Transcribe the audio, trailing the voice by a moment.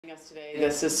Us today.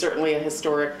 This is certainly a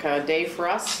historic day for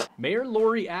us. Mayor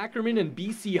Lori Ackerman and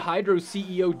BC Hydro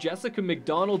CEO Jessica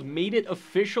McDonald made it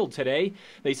official today.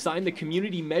 They signed the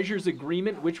Community Measures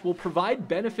Agreement, which will provide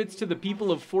benefits to the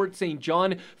people of Fort St.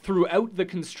 John throughout the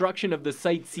construction of the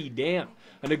Site C dam,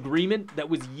 an agreement that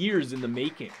was years in the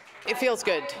making. It feels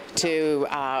good to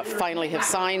finally have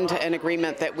signed an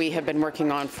agreement that we have been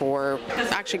working on for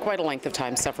actually quite a length of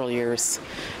time, several years.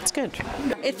 It's good.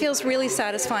 It feels really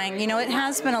satisfying. You know, it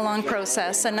has been a long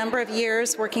process, a number of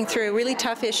years working through really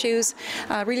tough issues,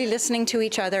 really listening to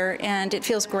each other, and it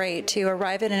feels great to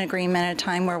arrive at an agreement at a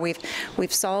time where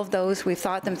we've solved those, we've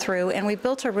thought them through, and we've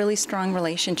built a really strong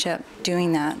relationship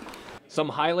doing that. Some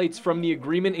highlights from the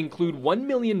agreement include $1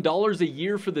 million a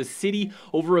year for the city,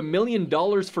 over $1 million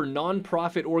for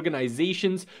nonprofit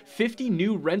organizations, 50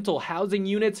 new rental housing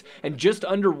units, and just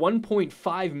under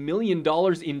 $1.5 million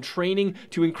in training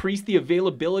to increase the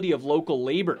availability of local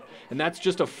labor. And that's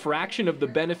just a fraction of the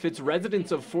benefits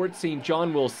residents of Fort St.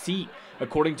 John will see.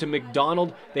 According to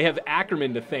McDonald, they have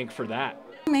Ackerman to thank for that.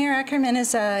 Mayor Ackerman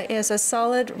is a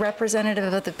solid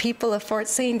representative of the people of Fort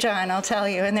St. John, I'll tell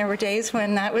you, and there were days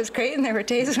when that was great and there were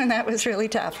days when that was really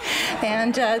tough.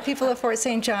 And the people of Fort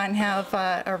St. John have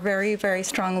a very, very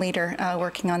strong leader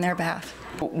working on their behalf.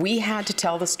 We had to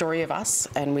tell the story of us,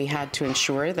 and we had to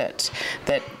ensure that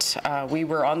we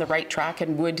were on the right track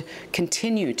and would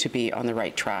continue to be on the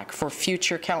right track for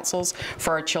future councils,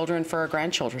 for our children, for our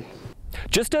grandchildren.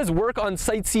 Just as work on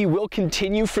Site C will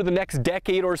continue for the next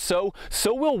decade or so,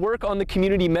 so will work on the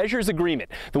Community Measures Agreement.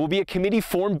 There will be a committee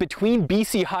formed between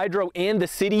BC Hydro and the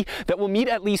city that will meet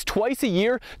at least twice a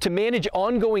year to manage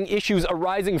ongoing issues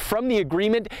arising from the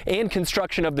agreement and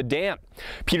construction of the dam.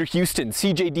 Peter Houston,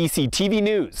 CJDC-TV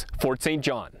News, Fort St.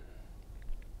 John.